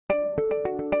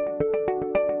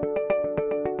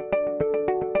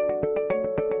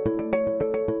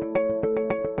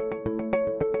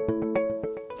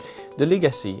The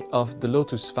legacy of the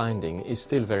Lotus finding is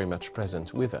still very much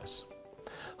present with us.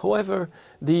 However,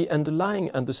 the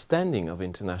underlying understanding of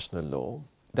international law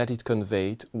that it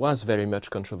conveyed was very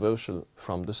much controversial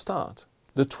from the start.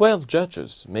 The 12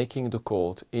 judges making the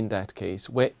court in that case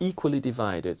were equally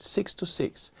divided,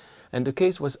 6-6, and the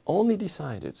case was only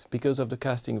decided because of the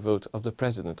casting vote of the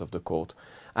president of the court,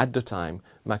 at the time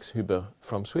Max Huber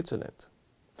from Switzerland.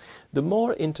 The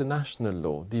more international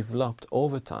law developed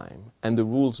over time and the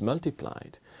rules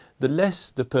multiplied, the less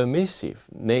the permissive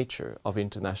nature of the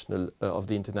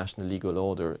international legal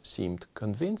order seemed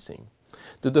convincing.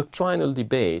 The doctrinal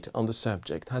debate on the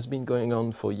subject has been going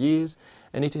on for years,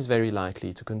 and it is very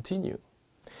likely to continue.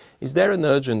 Is there an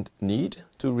urgent need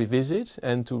to revisit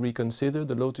and to reconsider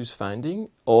the Lotus finding,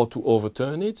 or to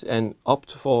overturn it and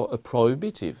opt for a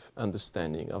prohibitive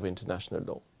understanding of international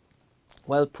law?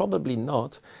 Well, probably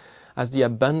not, as the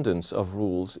abundance of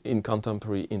rules in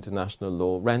contemporary international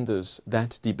law renders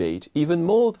that debate even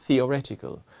more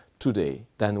theoretical today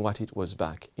than what it was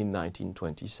back in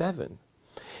 1927.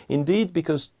 Indeed,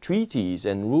 because treaties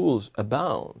and rules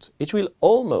abound, it will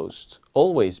almost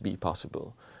always be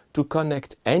possible to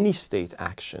connect any state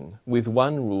action with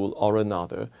one rule or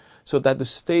another, so that the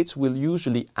states will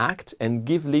usually act and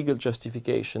give legal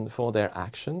justification for their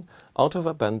action out of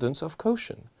abundance of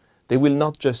caution. They will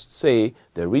not just say,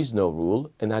 there is no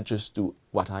rule and I just do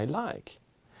what I like.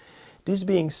 This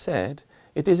being said,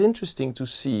 it is interesting to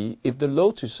see if the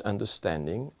Lotus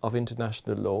understanding of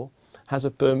international law has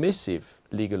a permissive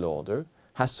legal order,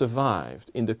 has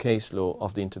survived in the case law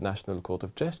of the International Court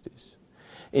of Justice.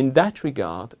 In that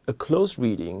regard, a close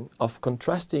reading of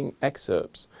contrasting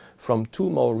excerpts from 2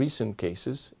 more recent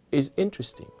cases is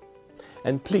interesting.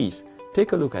 And please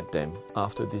take a look at them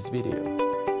after this video.